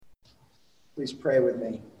Please pray with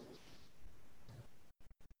me.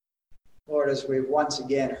 Lord, as we've once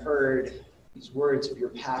again heard these words of your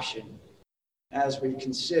passion, as we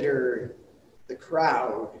consider the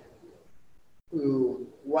crowd who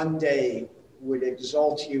one day would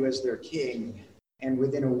exalt you as their king and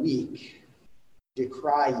within a week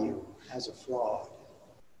decry you as a fraud.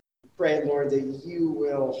 Pray, Lord, that you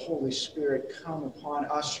will, Holy Spirit, come upon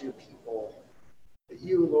us, your people, that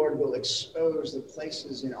you, Lord, will expose the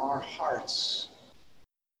places in our hearts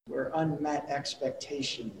where unmet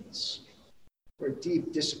expectations, where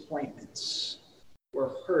deep disappointments,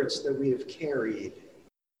 where hurts that we have carried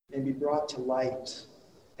may be brought to light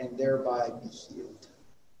and thereby be healed.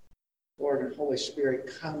 Lord and Holy Spirit,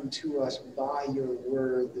 come to us by your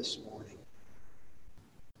word this morning.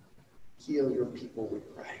 Heal your people, we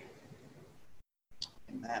pray.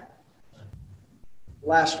 Amen.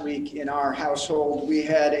 Last week in our household, we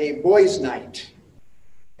had a boys' night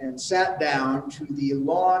and sat down to the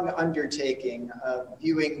long undertaking of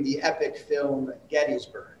viewing the epic film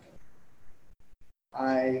Gettysburg.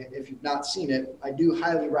 If you've not seen it, I do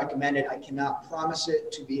highly recommend it. I cannot promise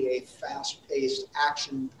it to be a fast-paced,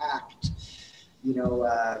 action-packed,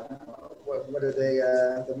 what are they,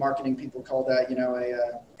 the marketing people call that,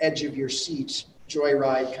 a edge-of-your-seat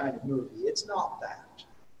joyride kind of movie. It's not that.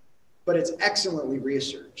 But it's excellently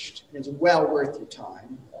researched, and it's well worth your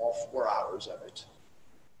time, all 4 hours of it.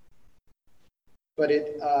 But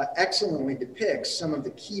it excellently depicts some of the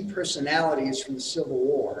key personalities from the Civil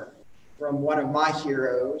War, from one of my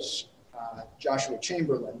heroes, Joshua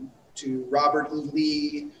Chamberlain, to Robert E.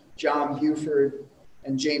 Lee, John Buford,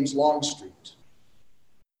 and James Longstreet.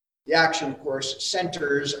 The action, of course,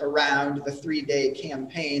 centers around the 3-day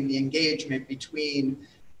campaign, the engagement between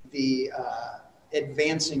the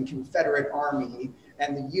advancing Confederate army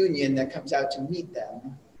and the Union that comes out to meet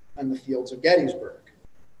them on the fields of Gettysburg.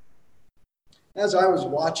 As I was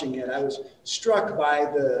watching it, I was struck by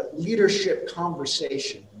the leadership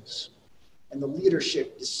conversations and the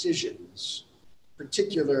leadership decisions,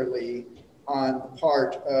 particularly on the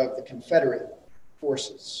part of the Confederate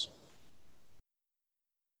forces.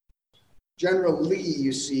 General Lee,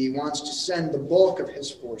 you see, wants to send the bulk of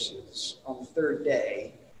his forces on the 3rd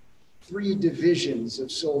day, 3 divisions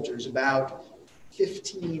of soldiers, about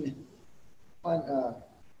 15,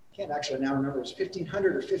 can't actually now remember if it's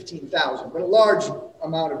 1,500 or 15,000, but a large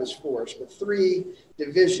amount of his force, but 3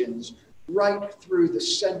 divisions right through the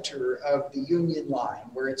center of the Union line,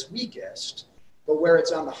 where it's weakest, but where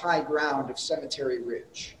it's on the high ground of Cemetery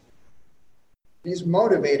Ridge. He's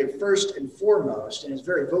motivated first and foremost, and is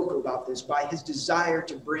very vocal about this, by his desire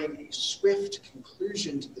to bring a swift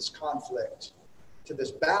conclusion to this conflict, to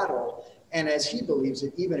this battle, and as he believes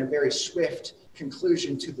it, even a very swift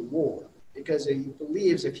conclusion to the war, because he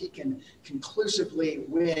believes if he can conclusively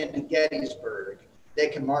win Gettysburg, they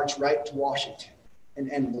can march right to Washington and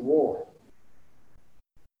end the war.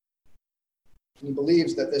 And he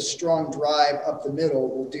believes that this strong drive up the middle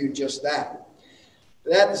will do just that.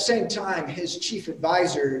 But at the same time, his chief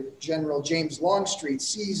advisor, General James Longstreet,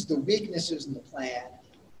 sees the weaknesses in the plan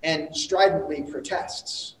and stridently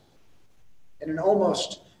protests. In an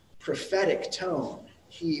almost prophetic tone,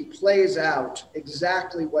 he plays out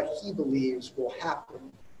exactly what he believes will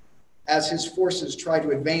happen as his forces try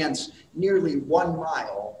to advance nearly 1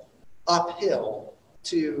 mile uphill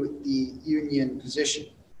to the Union position.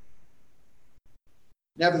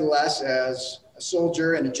 Nevertheless, as a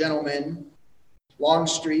soldier and a gentleman,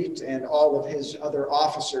 Longstreet and all of his other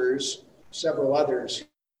officers, several others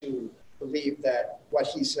who believe that what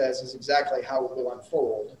he says is exactly how it will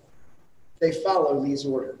unfold, they follow Lee's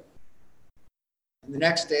order. And the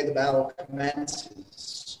next day, the battle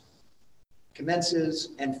commences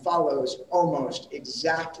and follows almost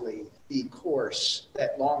exactly the course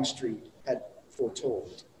that Longstreet had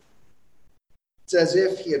foretold. It's as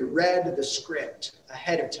if he had read the script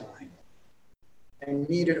ahead of time and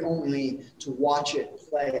needed only to watch it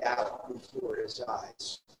play out before his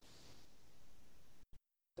eyes.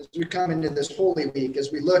 As we come into this Holy Week,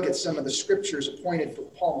 as we look at some of the scriptures appointed for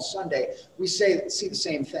Palm Sunday, we see the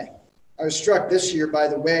same thing. I was struck this year by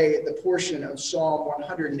the way the portion of Psalm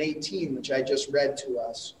 118, which I just read to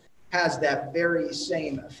us, has that very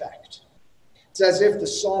same effect. It's as if the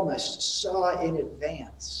psalmist saw in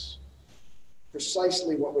advance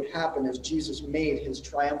precisely what would happen as Jesus made his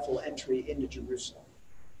triumphal entry into Jerusalem.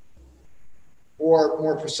 Or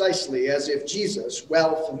more precisely, as if Jesus,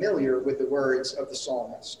 well familiar with the words of the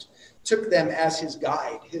psalmist, took them as his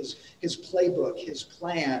guide, his playbook, his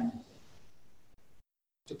plan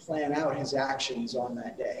to plan out his actions on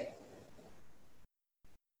that day.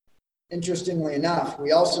 Interestingly enough,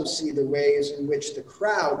 we also see the ways in which the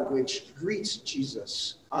crowd which greets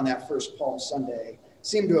Jesus on that first Palm Sunday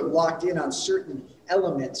seem to have locked in on certain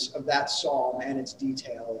elements of that psalm and its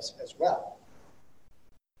details as well.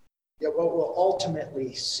 Yet what we'll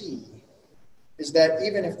ultimately see is that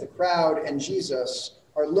even if the crowd and Jesus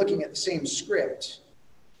are looking at the same script,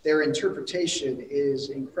 their interpretation is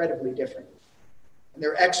incredibly different. And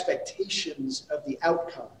their expectations of the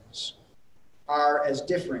outcomes are as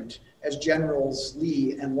different as Generals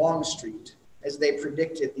Lee and Longstreet as they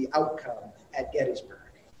predicted the outcome at Gettysburg.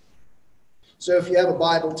 So if you have a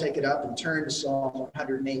Bible, take it up and turn to Psalm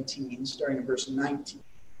 118, starting in verse 19.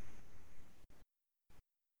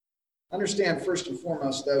 Understand first and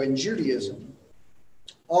foremost, though, in Judaism,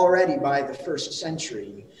 already by the first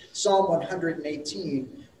century, Psalm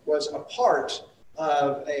 118 was a part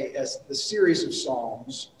of the series of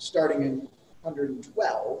psalms starting in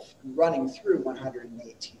 112 and running through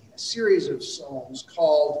 118, a series of psalms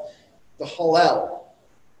called the Hallel,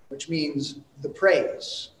 which means the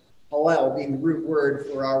praise. Hallel being the root word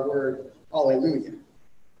for our word hallelujah.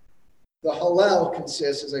 The Hallel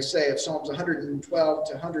consists, as I say, of Psalms 112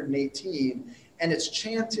 to 118, and it's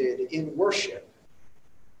chanted in worship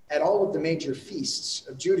at all of the major feasts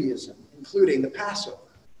of Judaism, including the Passover.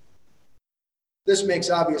 This makes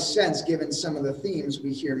obvious sense given some of the themes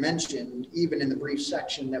we hear mentioned, even in the brief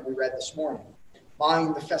section that we read this morning.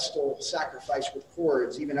 Bind the festal sacrifice with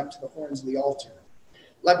cords, even up to the horns of the altar.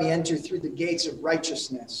 Let me enter through the gates of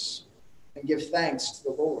righteousness and give thanks to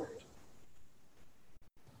the Lord.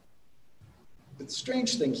 But the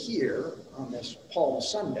strange thing here on this Palm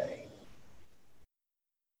Sunday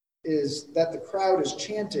is that the crowd is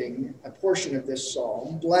chanting a portion of this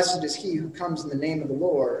psalm, "Blessed is he who comes in the name of the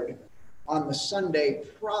Lord," on the Sunday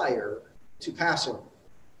prior to Passover.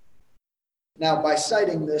 Now, by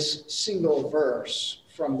citing this single verse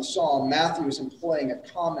from the psalm, Matthew is employing a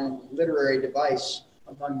common literary device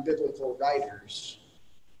among biblical writers,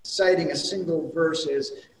 citing a single verse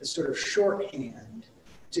as sort of shorthand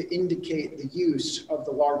to indicate the use of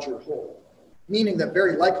the larger whole, meaning that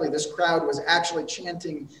very likely this crowd was actually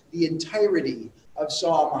chanting the entirety of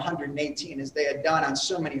Psalm 118 as they had done on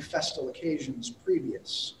so many festal occasions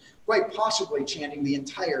previous, quite possibly chanting the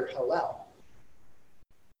entire Hallel.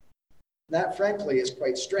 That, frankly, is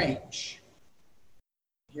quite strange.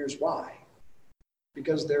 Here's why.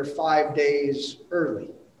 Because they're 5 days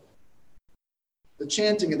early. The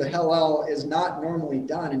chanting of the Hallel is not normally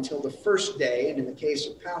done until the first day, and in the case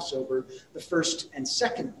of Passover, the first and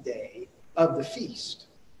second day of the feast.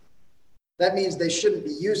 That means they shouldn't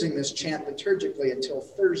be using this chant liturgically until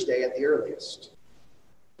Thursday at the earliest.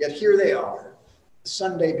 Yet here they are, the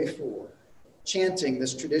Sunday before, chanting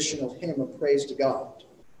this traditional hymn of praise to God.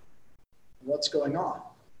 What's going on?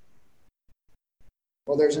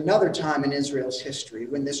 Well, there's another time in Israel's history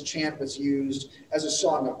when this chant was used as a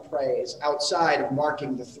song of praise outside of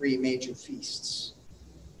marking the three major feasts.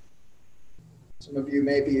 Some of you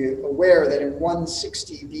may be aware that in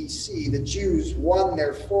 160 BC, the Jews won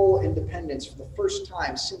their full independence for the first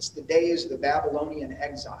time since the days of the Babylonian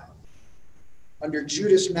exile. Under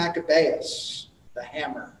Judas Maccabeus, the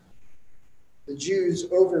hammer, the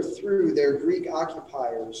Jews overthrew their Greek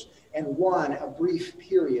occupiers and won a brief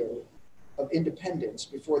period of independence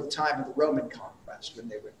before the time of the Roman conquest, when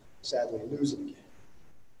they would sadly lose it again.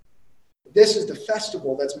 This is the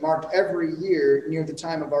festival that's marked every year near the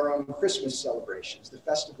time of our own Christmas celebrations, the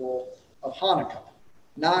festival of Hanukkah,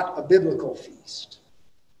 not a biblical feast,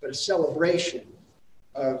 but a celebration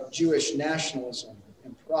of Jewish nationalism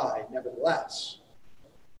and pride, nevertheless.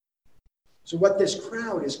 So what this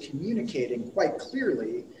crowd is communicating quite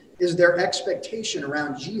clearly is their expectation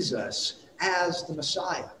around Jesus as the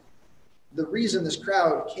Messiah. The reason this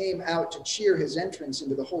crowd came out to cheer his entrance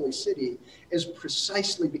into the holy city is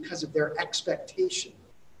precisely because of their expectation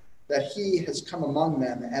that he has come among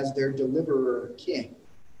them as their deliverer king,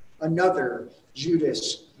 another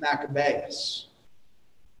Judas Maccabeus.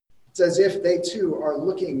 It's as if they too are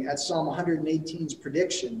looking at Psalm 118's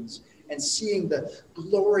predictions and seeing the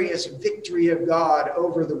glorious victory of God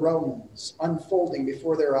over the Romans unfolding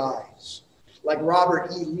before their eyes. Like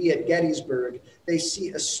Robert E. Lee at Gettysburg, they see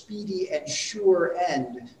a speedy and sure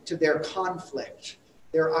end to their conflict,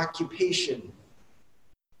 their occupation,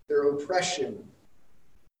 their oppression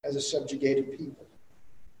as a subjugated people.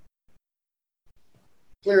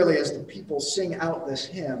 Clearly, as the people sing out this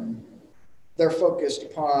hymn, they're focused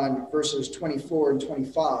upon verses 24 and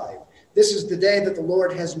 25. This is the day that the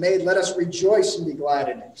Lord has made. Let us rejoice and be glad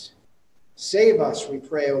in it. Save us, we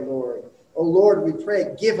pray, O Lord. O Lord, we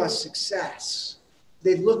pray, give us success.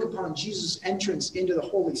 They look upon Jesus' entrance into the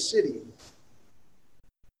holy city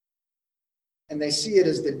and they see it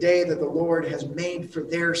as the day that the Lord has made for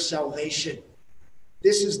their salvation.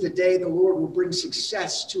 This is the day the Lord will bring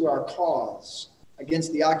success to our cause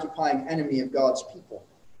against the occupying enemy of God's people.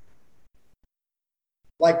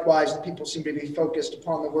 Likewise, the people seem to be focused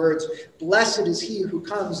upon the words, "Blessed is he who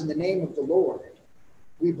comes in the name of the Lord.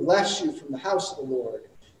 We bless you from the house of the Lord.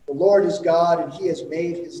 The Lord is God, and he has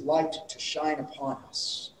made his light to shine upon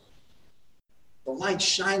us." The light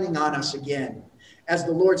shining on us again. As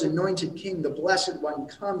the Lord's anointed king, the blessed one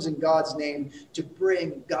comes in God's name to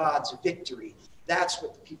bring God's victory. That's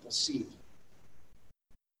what the people see.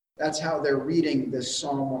 That's how they're reading this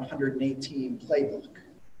Psalm 118 playbook.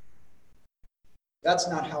 That's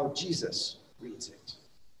not how Jesus reads it.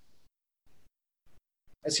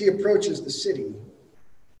 As he approaches the city,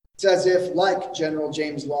 it's as if, like General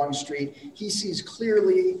James Longstreet, he sees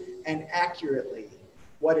clearly and accurately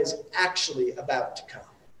what is actually about to come.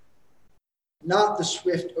 Not the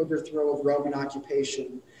swift overthrow of Roman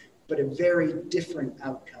occupation, but a very different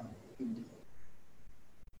outcome indeed.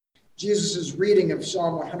 Jesus' reading of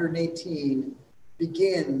Psalm 118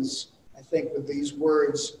 begins, I think, with these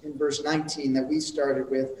words in verse 19 that we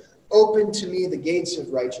started with. "Open to me the gates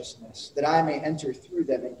of righteousness, that I may enter through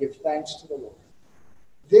them and give thanks to the Lord.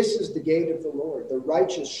 This is the gate of the Lord. The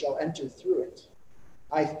righteous shall enter through it.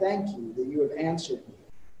 I thank you that you have answered me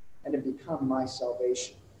and have become my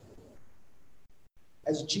salvation."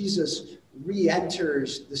 As Jesus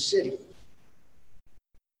re-enters the city,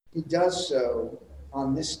 he does so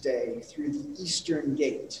on this day through the eastern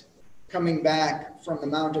gate. Coming back from the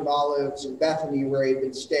Mount of Olives in Bethany where he had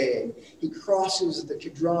been staying, he crosses the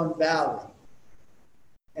Kidron Valley.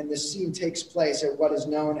 And this scene takes place at what is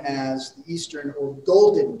known as the Eastern or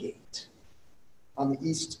Golden Gate on the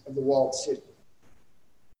east of the walled city.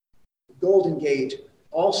 The Golden Gate,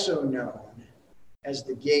 also known as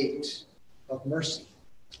the Gate of Mercy.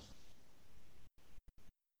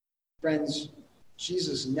 Friends,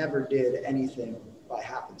 Jesus never did anything by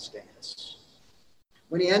happenstance.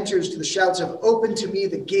 When he enters to the shouts of "Open to me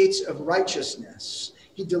the gates of righteousness,"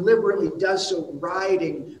 he deliberately does so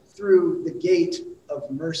riding through the gate of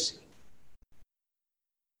mercy.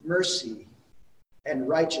 Mercy and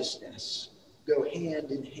righteousness go hand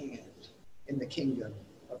in hand in the kingdom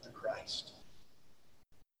of the Christ.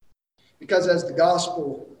 Because as the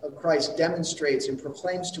gospel of Christ demonstrates and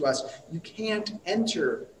proclaims to us, you can't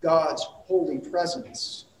enter God's holy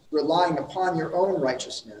presence relying upon your own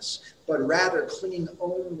righteousness, but rather clinging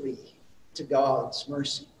only to God's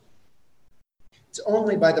mercy. It's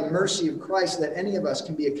only by the mercy of Christ that any of us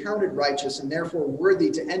can be accounted righteous and therefore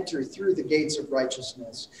worthy to enter through the gates of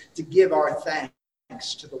righteousness, to give our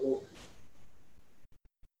thanks to the Lord.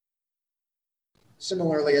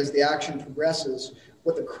 Similarly, as the action progresses,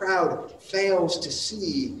 what the crowd fails to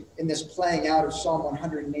see in this playing out of Psalm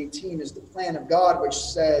 118 is the plan of God, which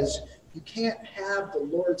says you can't have the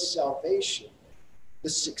Lord's salvation, the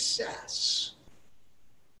success,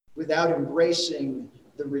 without embracing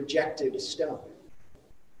the rejected stone.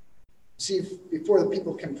 See, before the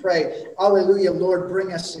people can pray, "Alleluia, Lord,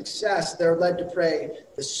 bring us success," they're led to pray,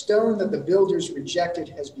 "The stone that the builders rejected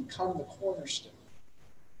has become the cornerstone.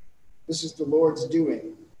 This is the Lord's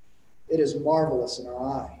doing. It is marvelous in our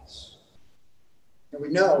eyes." And we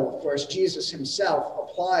know, of course, Jesus himself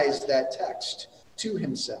applies that text to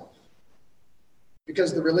himself.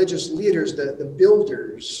 Because the religious leaders, the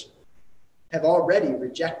builders, have already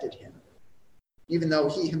rejected him, even though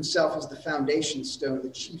he himself is the foundation stone, the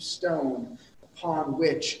chief stone upon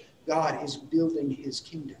which God is building his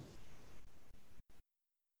kingdom.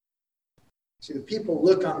 See, the people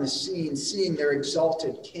look on this scene, seeing their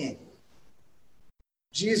exalted king.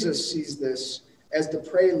 Jesus sees this as the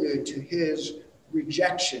prelude to his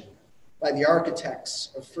rejection by the architects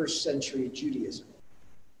of first century Judaism.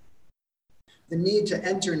 The need to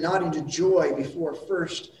enter not into joy before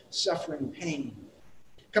first suffering pain,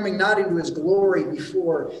 coming not into his glory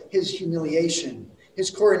before his humiliation, his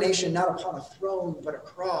coronation not upon a throne but a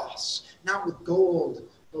cross, not with gold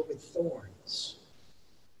but with thorns.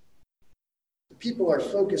 The people are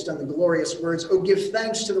focused on the glorious words, "Oh, give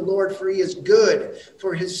thanks to the Lord, for he is good,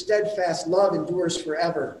 for his steadfast love endures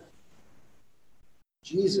forever."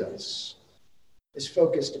 Jesus is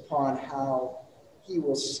focused upon how he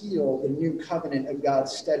will seal the new covenant of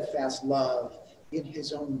God's steadfast love in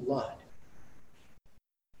his own blood.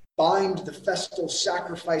 Bind the festal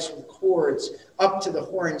sacrifice with cords up to the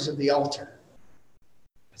horns of the altar.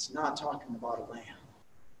 It's not talking about a lamb.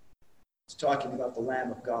 It's talking about the Lamb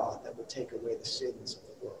of God that will take away the sins of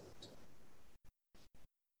the world.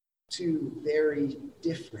 Two very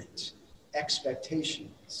different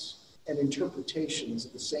expectations and interpretations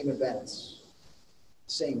of the same events,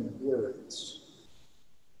 same words.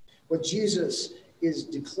 What Jesus is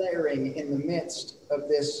declaring in the midst of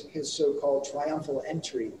this, his so-called triumphal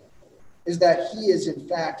entry, is that he is in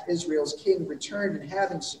fact Israel's king, returned and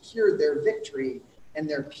having secured their victory and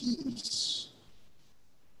their peace.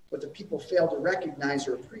 What the people fail to recognize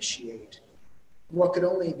or appreciate, what could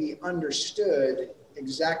only be understood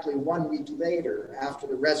exactly 1 week later after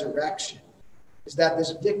the resurrection, is that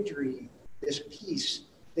this victory, this peace,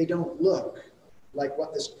 they don't look like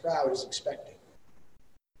what this crowd is expecting.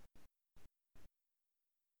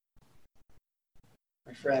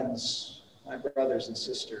 My friends, my brothers and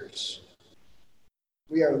sisters,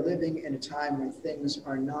 we are living in a time when things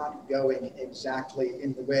are not going exactly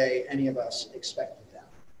in the way any of us expected them,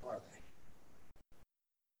 are they?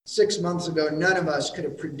 6 months ago, none of us could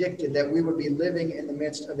have predicted that we would be living in the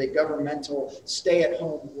midst of a governmental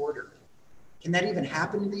stay-at-home order. Can that even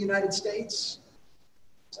happen in the United States?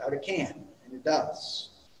 It's out it can, and it does.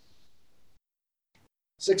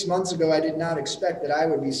 6 months ago, I did not expect that I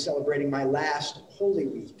would be celebrating my last Holy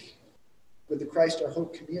Week with the Christ Our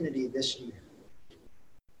Hope community this year.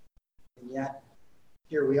 And yet,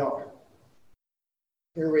 here we are.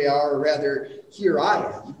 Here we are, or rather, here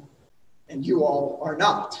I am, and you all are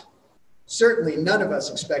not. Certainly, none of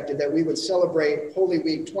us expected that we would celebrate Holy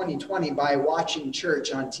Week 2020 by watching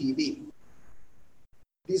church on TV.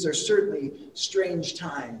 These are certainly strange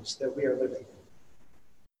times that we are living in.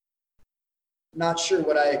 Not sure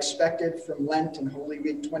what I expected from Lent and Holy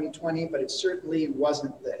Week 2020, but it certainly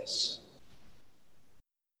wasn't this.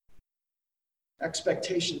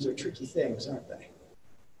 Expectations are tricky things, aren't they?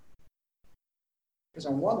 Because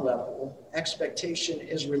on one level, expectation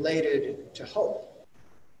is related to hope.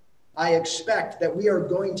 I expect that we are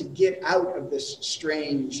going to get out of this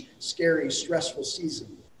strange, scary, stressful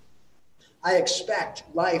season. I expect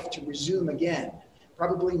life to resume again.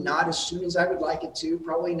 Probably not as soon as I would like it to,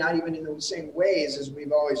 probably not even in the same ways as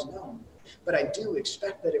we've always known. But I do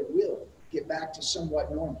expect that it will get back to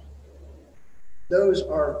somewhat normal. Those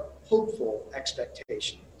are hopeful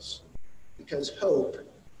expectations, because hope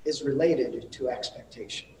is related to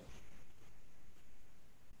expectation.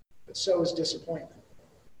 But so is disappointment.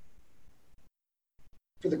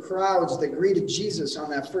 For the crowds that greeted Jesus on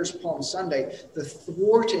that first Palm Sunday, the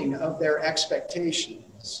thwarting of their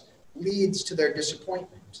expectations leads to their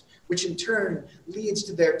disappointment, which in turn leads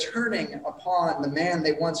to their turning upon the man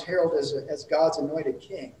they once heralded as God's anointed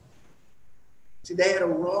king. See, they had a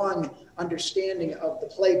wrong understanding of the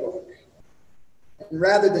playbook. And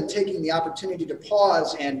rather than taking the opportunity to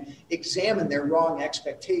pause and examine their wrong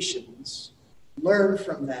expectations, learn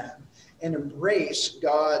from them, and embrace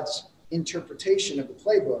God's interpretation of the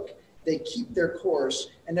playbook, they keep their course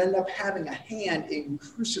and end up having a hand in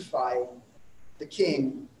crucifying the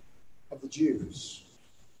King of the Jews.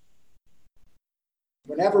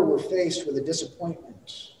 Whenever we're faced with a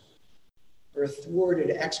disappointment or a thwarted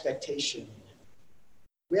expectation,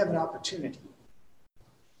 we have an opportunity.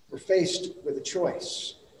 We're faced with a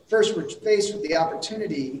choice. First, we're faced with the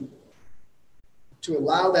opportunity to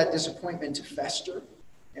allow that disappointment to fester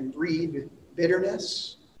and breed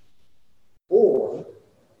bitterness, or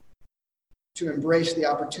to embrace the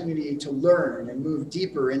opportunity to learn and move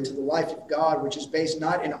deeper into the life of God, which is based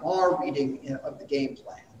not in our reading of the game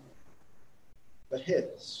plan, but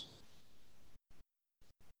his.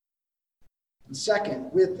 And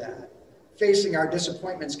second, with that, facing our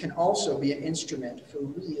disappointments can also be an instrument for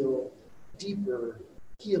real, deeper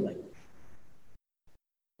healing,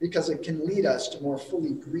 because it can lead us to more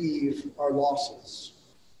fully grieve our losses.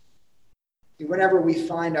 Whenever we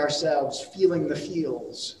find ourselves feeling the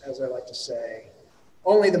feels, as I like to say,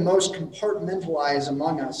 only the most compartmentalized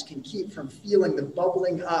among us can keep from feeling the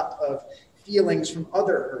bubbling up of feelings from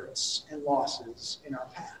other hurts and losses in our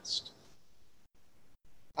past.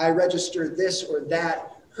 I register this or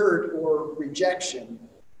that hurt or rejection,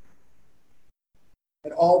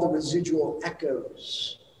 and all the residual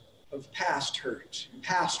echoes of past hurt,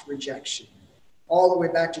 past rejection, all the way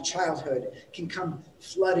back to childhood, can come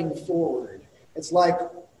flooding forward. It's like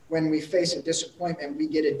when we face a disappointment, we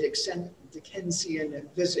get a Dickensian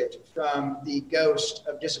visit from the ghost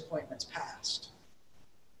of disappointments past.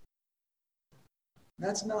 And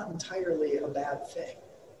that's not entirely a bad thing.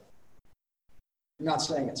 I'm not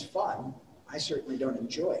saying it's fun. I certainly don't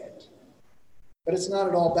enjoy it. But it's not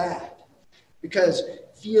at all bad, because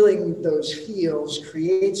feeling those feels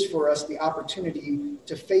creates for us the opportunity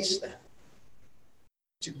to face them,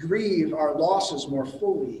 to grieve our losses more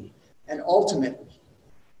fully, and ultimately,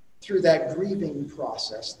 through that grieving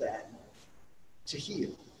process then, to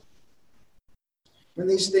heal. When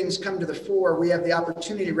these things come to the fore, we have the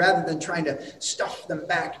opportunity, rather than trying to stuff them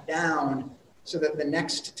back down, so that the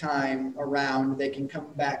next time around they can come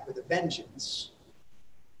back with a vengeance.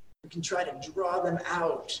 We can try to draw them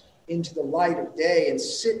out into the light of day and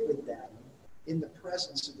sit with them in the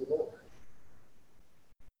presence of the Lord.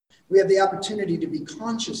 We have the opportunity to be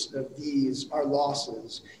conscious of these, our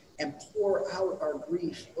losses, and pour out our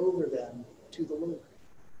grief over them to the Lord.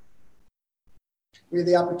 We have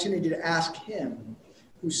the opportunity to ask Him,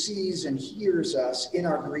 who sees and hears us in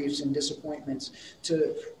our griefs and disappointments,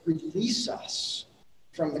 to release us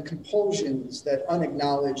from the compulsions that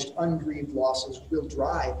unacknowledged, ungrieved losses will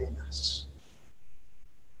drive in us.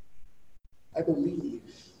 I believe,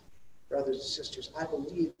 brothers and sisters, I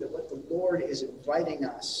believe that what the Lord is inviting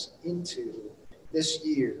us into this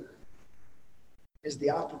year is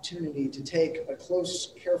the opportunity to take a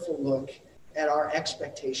close, careful look at our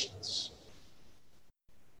expectations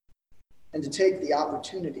and to take the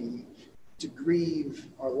opportunity to grieve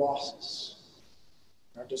our losses,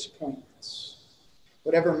 our disappointments.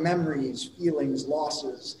 Whatever memories, feelings,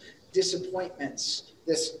 losses, disappointments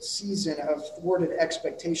this season of thwarted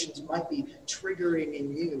expectations might be triggering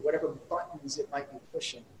in you, whatever buttons it might be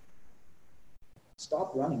pushing,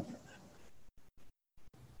 stop running from them.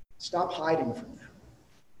 Stop hiding from them.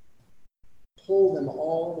 Pull them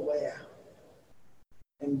all the way out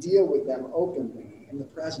and deal with them openly in the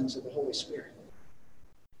presence of the Holy Spirit.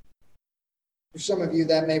 For some of you,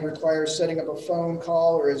 that may require setting up a phone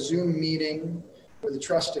call or a Zoom meeting with a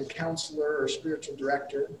trusted counselor or spiritual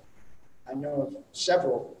director. I know of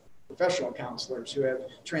several professional counselors who have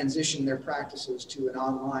transitioned their practices to an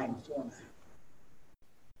online format.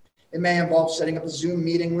 It may involve setting up a Zoom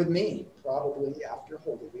meeting with me, probably after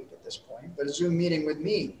Holy Week at this point, but a Zoom meeting with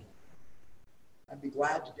me. I'd be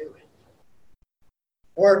glad to do it.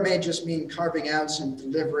 Or it may just mean carving out some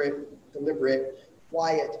deliberate,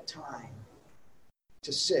 quiet time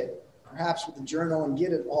to sit, perhaps with a journal, and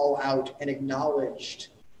get it all out and acknowledged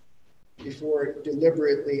before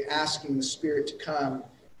deliberately asking the Spirit to come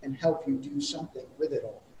and help you do something with it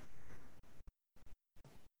all.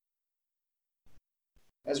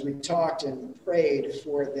 As we talked and prayed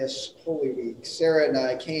for this Holy Week, Sarah and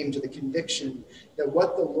I came to the conviction that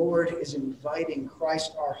what the Lord is inviting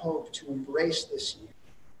Christ our hope to embrace this year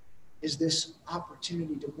is this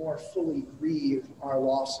opportunity to more fully grieve our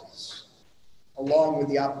losses, along with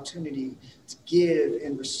the opportunity to give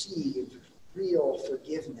and receive real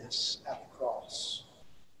forgiveness at the cross,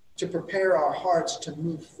 to prepare our hearts to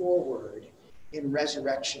move forward in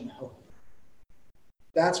resurrection hope.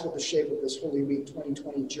 That's what the shape of this Holy Week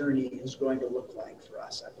 2020 journey is going to look like for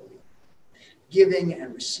us, I believe. Giving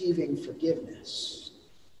and receiving forgiveness,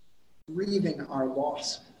 grieving our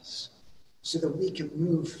losses, so that we can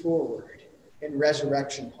move forward in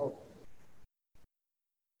resurrection hope.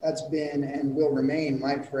 That's been and will remain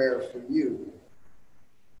my prayer for you,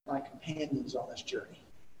 my companions on this journey.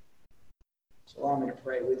 So allow me to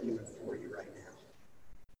pray with you and for you right now.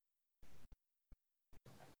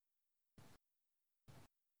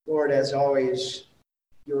 Lord, as always,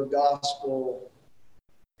 your gospel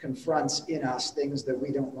confronts in us things that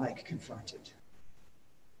we don't like confronted.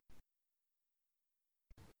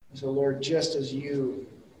 So, Lord, just as you,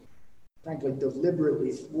 frankly,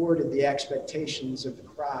 deliberately thwarted the expectations of the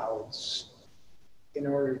crowds in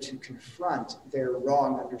order to confront their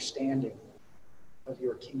wrong understanding of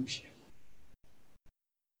your kingship,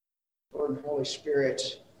 Lord and Holy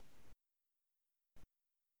Spirit,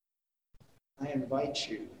 I invite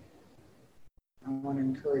you. I want to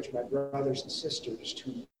encourage my brothers and sisters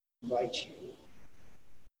to invite you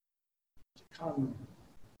to come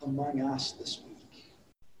among us this week,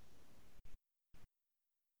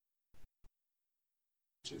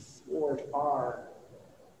 to thwart our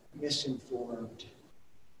misinformed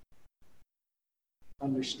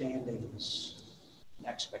understandings and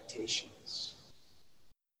expectations.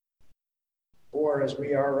 Or as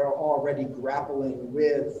we are already grappling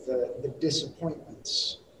with the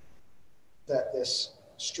disappointments that this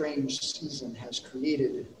strange season has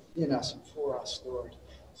created in us and for us, Lord,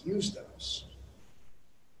 use those.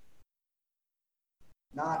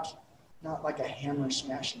 Not like a hammer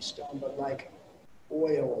smashing stone, but like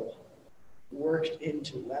oil worked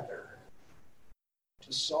into leather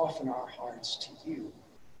to soften our hearts to you,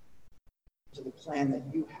 to the plan that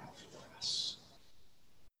you have for us.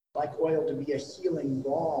 Like oil to be a healing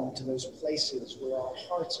balm to those places where our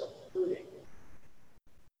hearts are hurting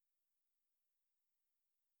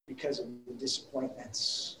because of the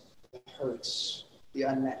disappointments, the hurts, the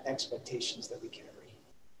unmet expectations that we carry.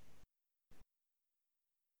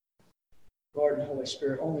 Lord and Holy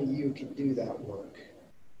Spirit, only you can do that work.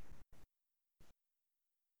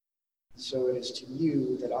 So it is to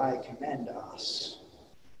you that I commend us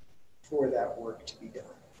for that work to be done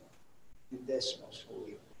in this most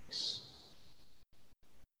holy place.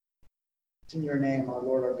 It's in your name, our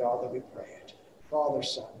Lord, our God, that we pray it. Father,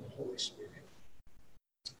 Son, and Holy Spirit.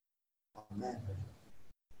 Amen.